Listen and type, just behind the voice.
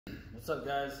What's up,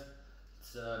 guys?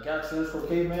 It's Galaxy _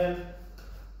 Caveman,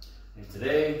 and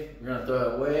today we're gonna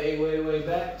throw it way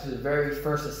back to the very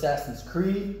first Assassin's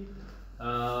Creed.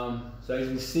 So as you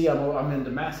can see, I'm in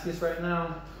Damascus right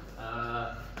now.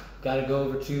 Got to go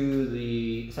over to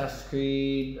the Assassin's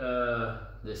Creed. The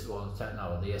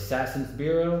Assassin's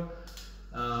Bureau.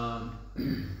 To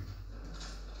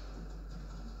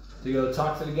go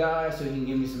talk to the guy so he can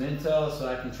give me some intel so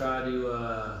I can try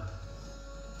to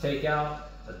take out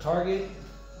a target.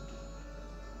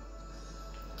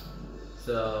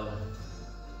 So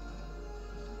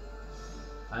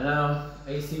I know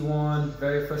AC1,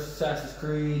 very first Assassin's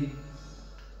Creed.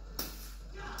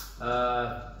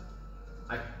 The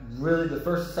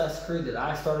first Assassin's Creed that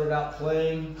I started out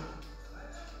playing.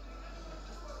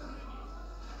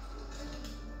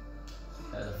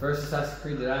 The first Assassin's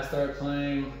Creed that I started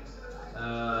playing.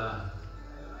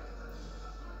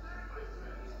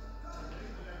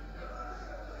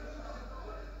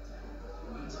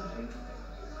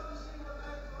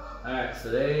 Alright, so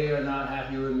they are not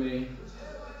happy with me.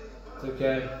 It's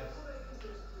okay.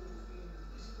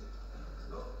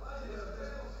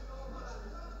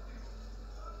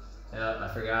 Yep, I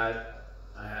forgot.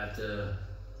 I had to.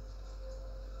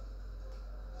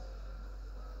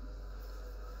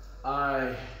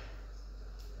 I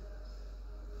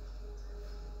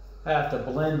have to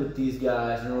blend with these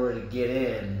guys in order to get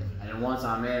in, and then once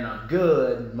I'm in, I'm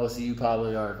good. Most of you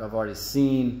probably have already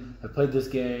seen. I played this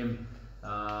game.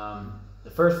 The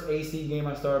first AC game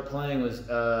I started playing was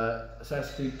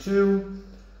Assassin's Creed 2.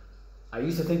 I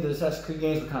used to think that Assassin's Creed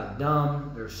games were kind of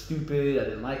dumb. They were stupid. I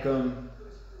didn't like them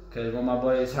because one of my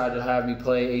buddies tried to have me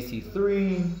play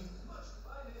AC3, and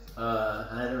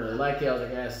I didn't really like it. I was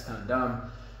like, yeah, this is kind of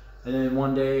dumb. And then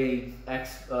one day,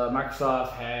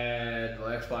 Microsoft had,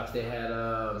 Xbox, they had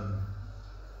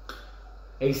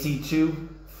AC2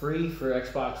 free for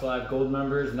Xbox Live Gold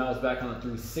members, and that was back on the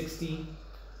 360.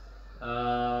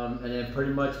 And then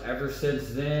pretty much ever since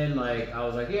then, I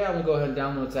was like, yeah, I'm gonna go ahead and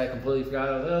download that. I completely forgot.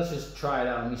 I was like, let's just try it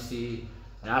out. Let me see.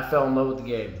 And I fell in love with the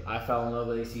game. I fell in love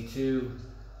with AC2.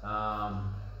 I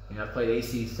played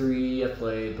AC3. I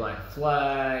played Black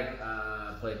Flag.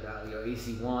 I played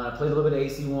AC1. I played a little bit of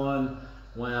AC1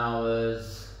 when I lived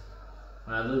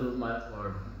with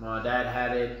my dad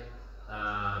had it.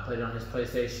 I played it on his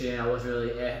PlayStation. I wasn't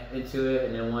really into it,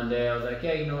 and then one day I was like,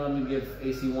 yeah, you know what? I'm gonna give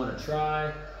AC1 a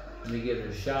try. Let me give it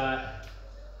a shot.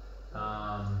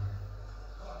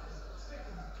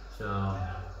 So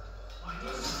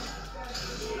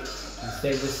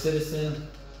save this citizen.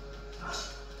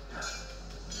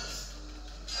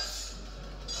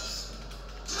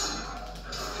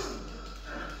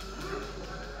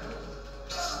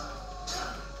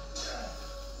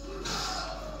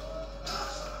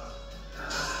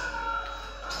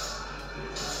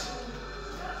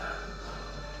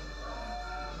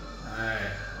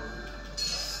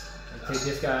 Take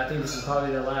this guy. I think this is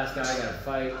probably the last guy I gotta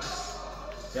fight.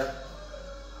 Yep.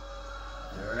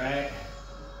 Alright.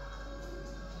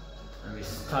 Let me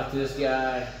talk to this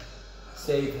guy.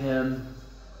 Save him.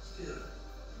 Still,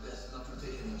 best not to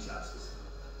take any chances.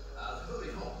 I'll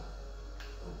hurry home.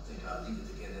 Don't think I'll leave it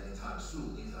again anytime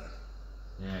soon either.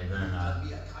 Yeah, you better not. That'll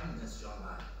be a kindness, young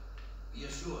man. Be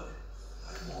assured,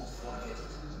 I won't forget it.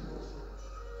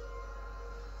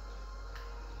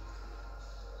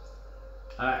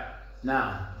 Alright.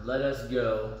 Now, let us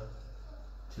go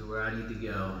to where I need to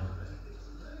go.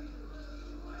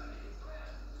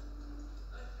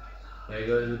 I gotta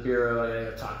go to the bureau, I gotta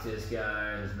go talk to this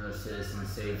guy. There's no citizen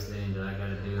save thing that I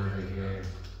gotta do over here.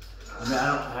 I mean, I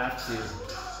don't have to.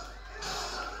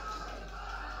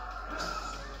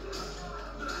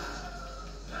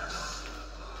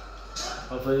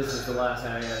 Hopefully this is the last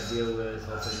guy I gotta deal with.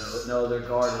 Hopefully no other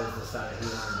guard has decided he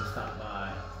wanted to stop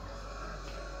by.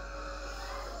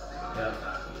 Yep.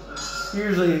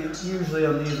 Usually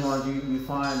on these ones you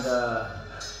find a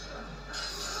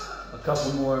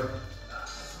couple more.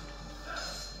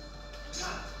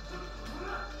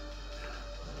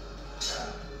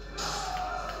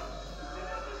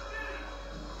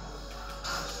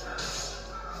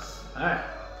 Alright.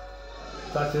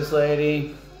 Talk to this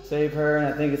lady, save her, and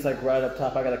I think it's like right up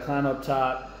top. I gotta climb up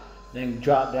top, then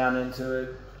drop down into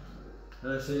it.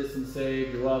 Another citizen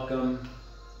saved, you're welcome.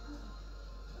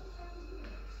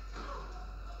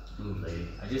 Move, lady.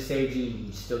 I just saved you,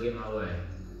 you still get in my way.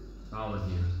 What's wrong with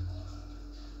you?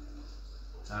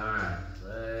 Alright,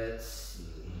 let's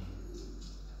see.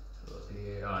 Go up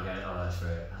here. Oh, I got it. Oh, that's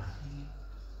right.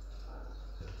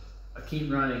 I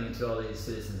keep running into all these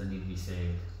citizens that need to be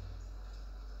saved.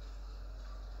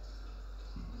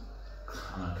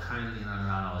 I'm gonna kindly run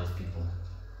around all these people.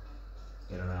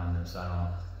 Get around them so I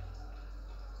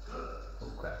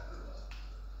Oh crap.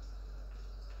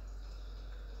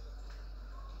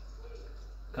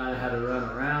 Kind of had to run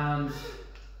around.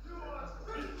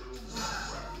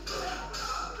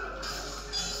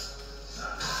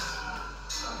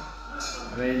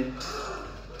 I mean,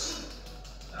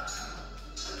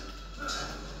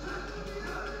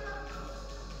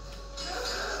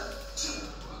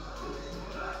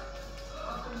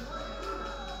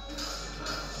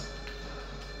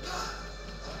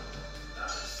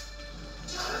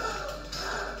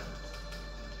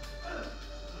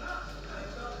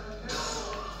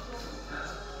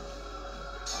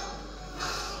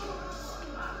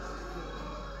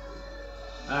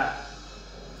 alright.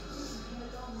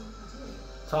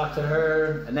 Talk to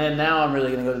her, and then now I'm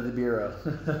really gonna go to the bureau.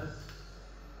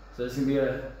 So it's gonna be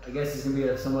I guess it's gonna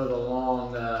be somewhat of a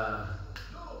long,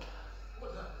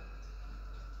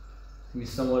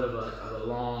 somewhat of a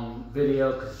long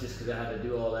video, because I had to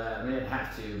do all that. I mean, I didn't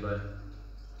have to, but.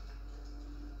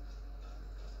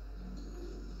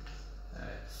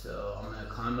 Alright, so I'm gonna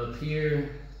climb up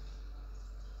here.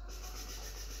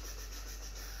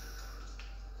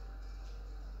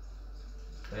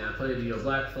 Yeah, I played,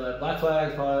 Black Flag. Black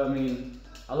Flag, probably, I mean,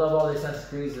 I love all the Assassin's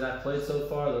Creeds that I've played so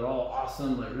far. They're all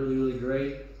awesome, like really, really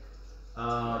great.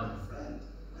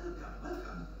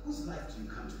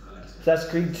 Assassin's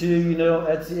Creed 2,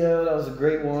 Ezio, that was a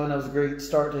great one. That was a great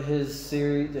start to his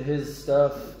series, to his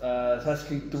stuff. Assassin's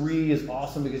Creed 3 is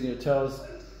awesome because, it tells,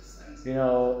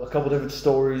 a couple different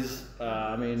stories.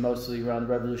 I mean, mostly around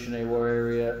the Revolutionary War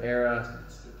era.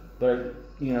 But,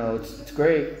 it's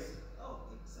great.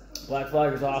 Black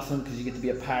Flag is awesome because you get to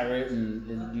be a pirate,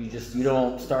 and you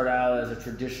don't start out as a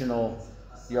traditional.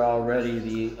 You're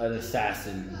already an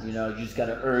assassin. You just got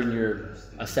to earn your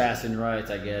assassin rights,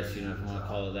 I guess. If you want to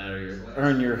call it that, or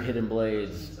earn your hidden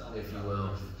blades, if you will.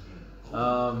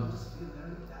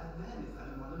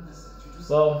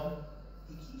 Well,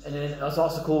 and then what's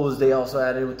also cool is they also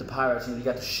added with the pirates. You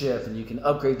got the ship, and you can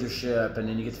upgrade your ship, and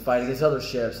then you get to fight against other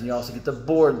ships, and you also get to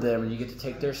board them, and you get to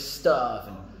take their stuff.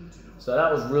 So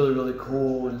that was really, really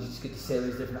cool, and you just get to sail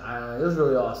these different islands. It was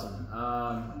really awesome.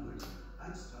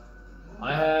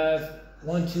 I have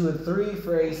 1, 2, and 3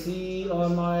 for AC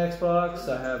on my Xbox.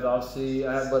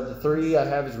 But the 3 I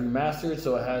have is remastered,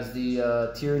 so it has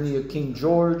the Tyranny of King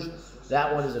George.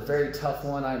 That one is a very tough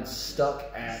one. I'm stuck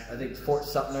at, I think, Fort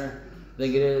Sumter. I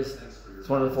think it is. It's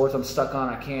one of the forts I'm stuck on.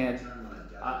 I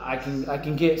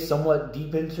can get somewhat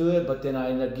deep into it, but then I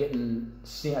end up I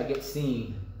get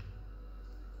seen.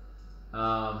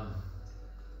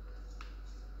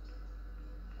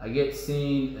 I get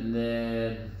seen, and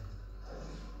then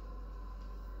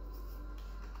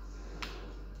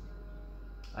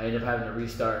I end up having to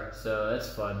restart, so that's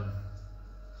fun.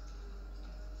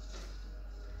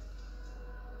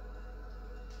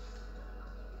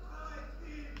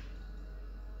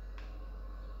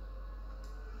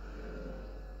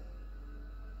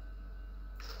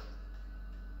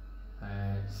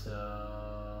 Alright, so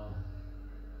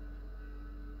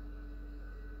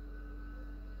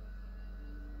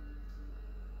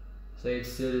save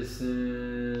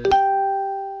citizen.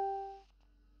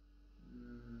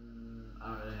 I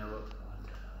don't really know what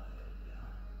the hell I gotta do.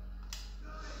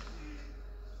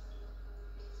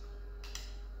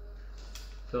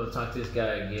 So we'll talk to this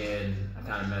guy again. I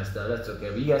kind of messed up. That's okay.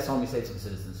 But you guys saw me save some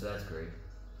citizens, so that's great.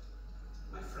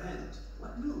 My friend,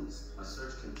 what news? My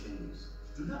search continues.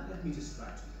 Do not let me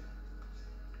distract you.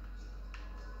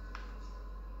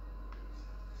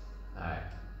 Alright.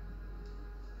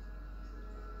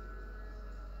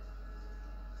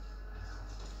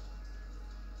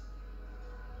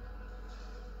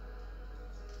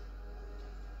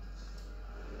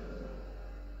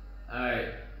 Alright,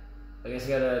 I guess I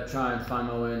gotta try and find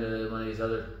my way into one of these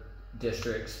other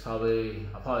districts. I'll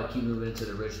probably keep moving into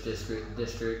the rich district.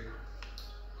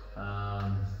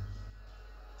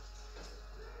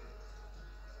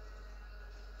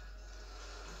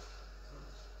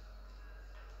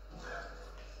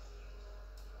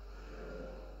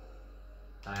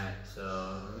 Alright,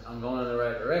 so I'm going in the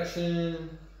right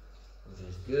direction, which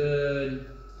is good.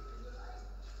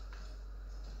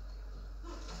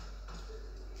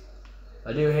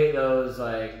 I do hate those,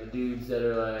 the dudes that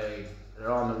are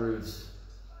they're on the roofs,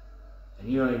 and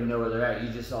you don't even know where they're at. You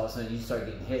just all of a sudden you start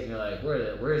getting hit, and you're like,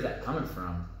 where is that coming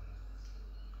from?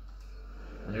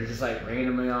 And they're just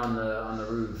randomly on the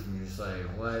roof, and you're just like,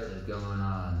 what is going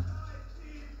on?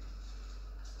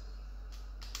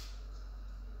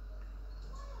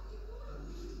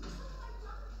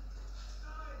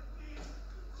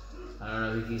 I don't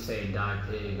know. He keeps saying "die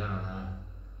pig." I don't know.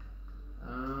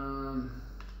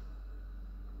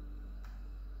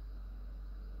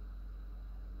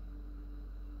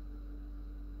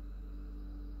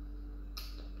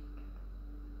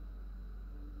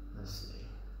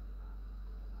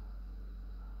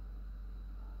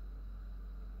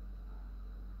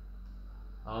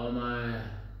 all my.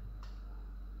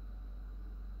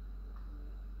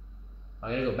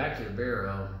 I gotta go back to the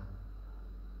barrel.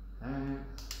 Alright.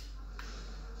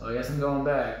 Well, I guess I'm going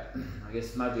back. I guess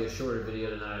it might be a shorter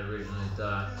video than I originally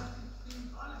thought.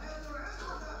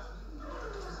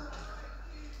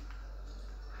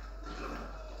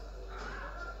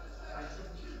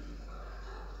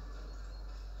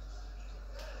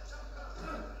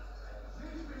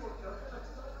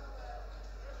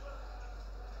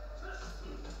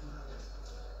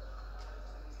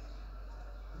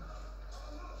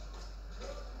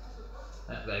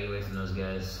 I gotta get away from those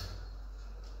guys.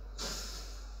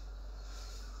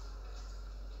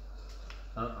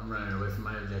 Oh, I'm running away from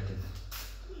my objective.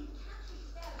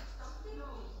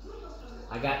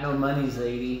 I got no monies,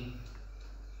 lady.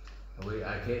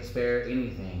 I can't spare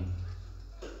anything.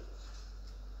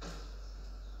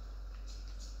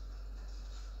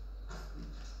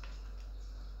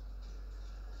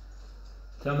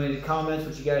 Tell me in the comments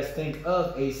what you guys think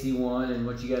of AC1 and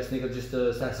what you guys think of just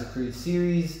the Assassin's Creed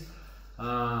series.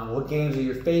 What games are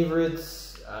your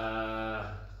favorites?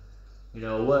 You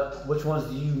know, which ones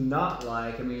do you not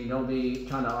like? I mean, don't be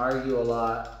trying to argue a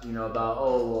lot, you know, about,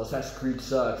 oh, well, Assassin's Creed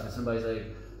sucks, and somebody's like,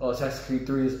 oh, Assassin's Creed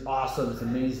 3 is awesome, it's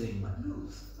amazing.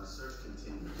 My search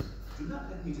continues. Do not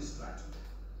let me distract you.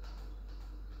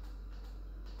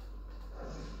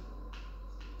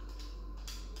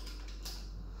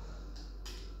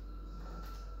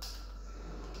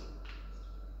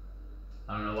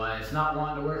 I don't know why it's not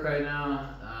wanting to work right now.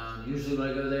 Usually when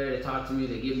I go there, they talk to me,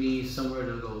 they give me somewhere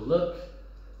to go look.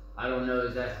 I don't know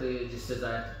exactly, it just says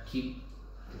I have to keep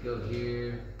to go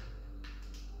here.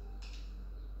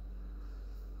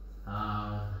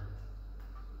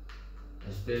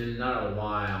 It's been not a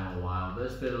while, but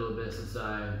it's been a little bit since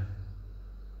I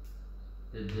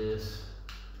did this.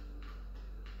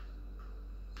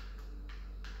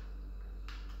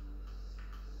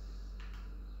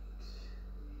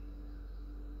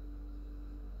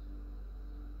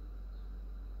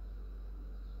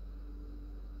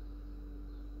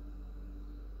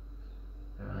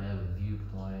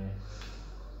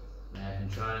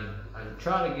 I can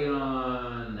try to get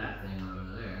on that thing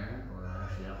over there, or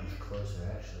actually that one's closer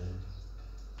actually.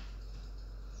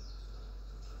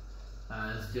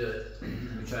 Let's do it.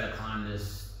 Let me try to climb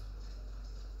this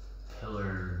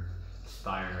pillar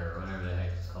spire or whatever the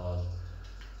heck it's called.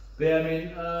 But yeah, I mean,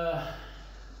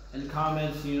 in the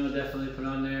comments, you know, definitely put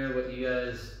on there what you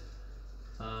guys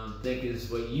think is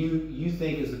what you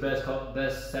think is the best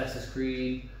Assassin's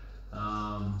Creed. You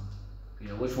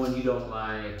know, which one you don't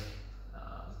like.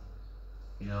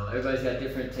 You know, everybody's got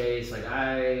different tastes. Like,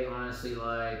 I honestly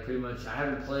like pretty much, I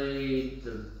haven't really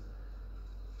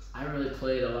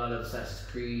played a lot of Assassin's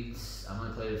Creeds. I've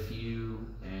only played a few,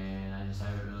 and I just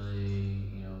haven't really,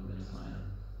 you know, been playing them.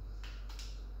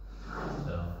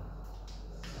 So,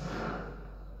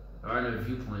 there are no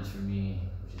viewpoints for me,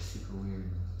 which is super weird.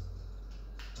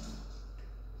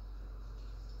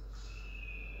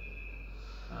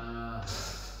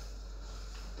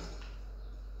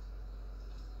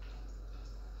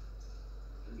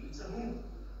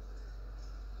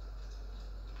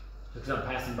 Because I'm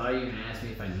passing by, you're gonna ask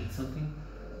me if I need something?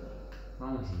 What's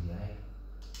wrong with you, guy?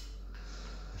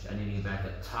 I need to get back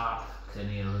up top, because I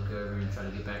need to look over and try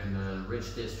to get back into the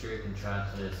rich district and try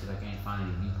to see if I can't find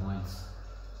any viewpoints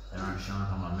that aren't showing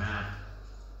up on my map.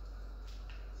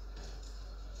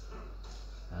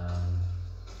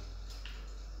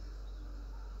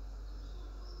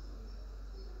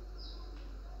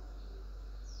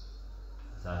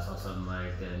 So I saw something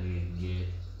like that I needed to get,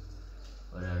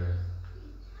 whatever.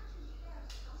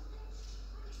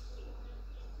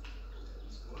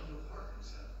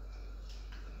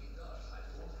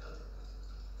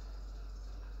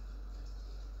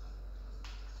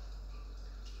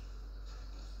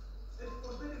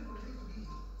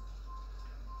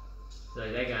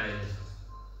 Like that guy is.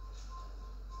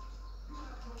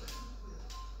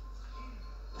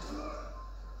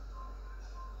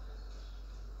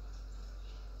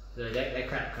 So that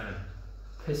crap kind of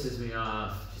pisses me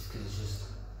off just because it's just.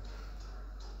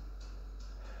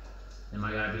 And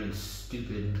my guy being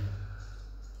stupid.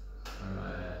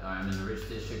 Alright, I'm in the rich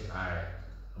district. Alright,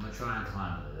 I'm gonna try and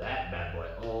climb that bad boy.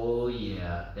 Oh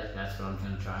yeah, that's what I'm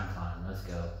gonna try and climb. Let's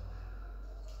go.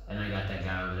 And I got that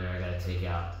guy over there I gotta take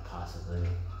out, possibly.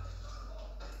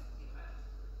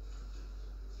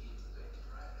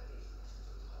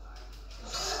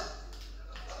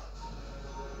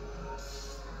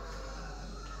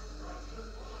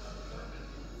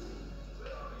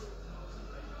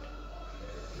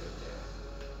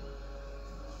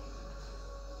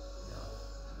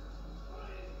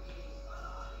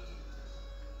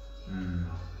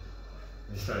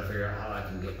 just trying to figure out how I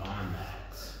can get on that.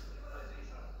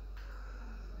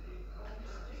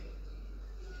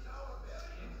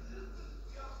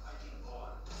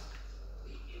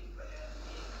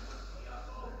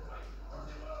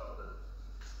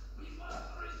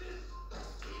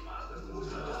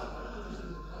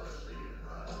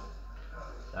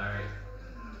 Alright.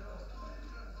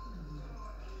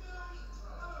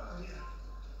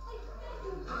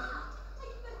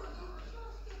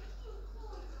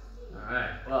 Alright,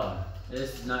 well,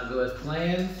 this did not go as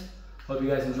planned. Hope you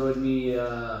guys enjoyed me,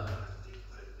 well,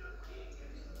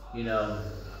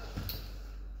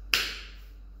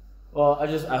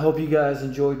 I hope you guys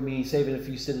enjoyed me saving a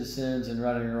few citizens and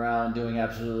running around doing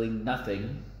absolutely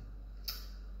nothing.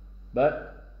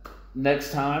 But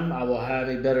next time I will have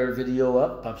a better video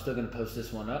up. I'm still going to post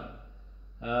this one up.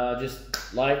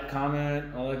 Just like,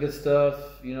 comment, all that good stuff.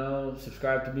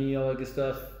 Subscribe to me, all that good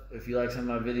stuff. If you like some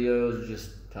of my videos, just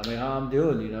tell me how I'm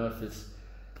doing. If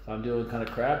I'm doing kind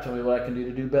of crap, tell me what I can do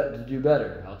to do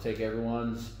better. I'll take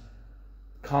everyone's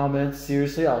comments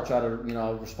seriously. I'll try to,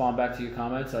 I'll respond back to your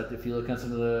comments. If you look at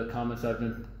some of the comments I've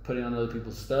been putting on other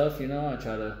people's stuff,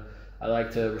 I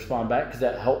like to respond back because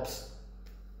that helps.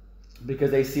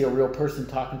 Because they see a real person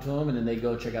talking to them, and then they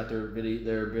go check out their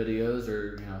videos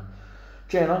or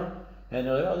channel, and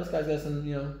they're like, oh, this guy's got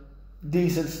some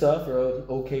decent stuff or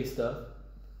okay stuff.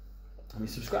 Let me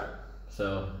subscribe.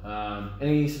 So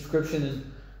every subscription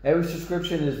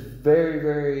is very,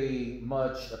 very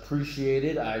much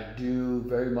appreciated. I do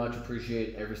very much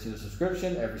appreciate every single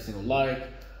subscription, every single like.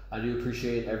 I do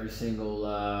appreciate every single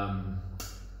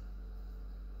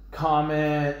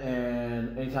comment,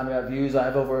 and anytime I got views. I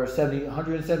have over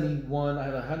 171. I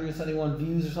have 171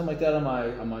 views or something like that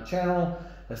on my channel.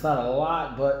 That's not a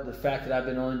lot, but the fact that I've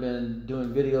only been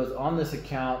doing videos on this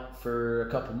account for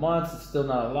a couple months, it's still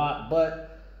not a lot,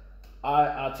 but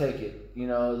I'll take it.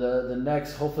 The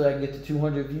next, hopefully I can get to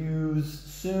 200 views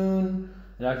soon,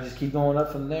 and I can just keep going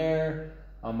up from there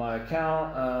on my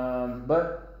account.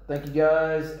 But thank you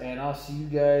guys, and I'll see you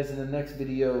guys in the next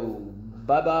video.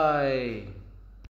 Bye bye.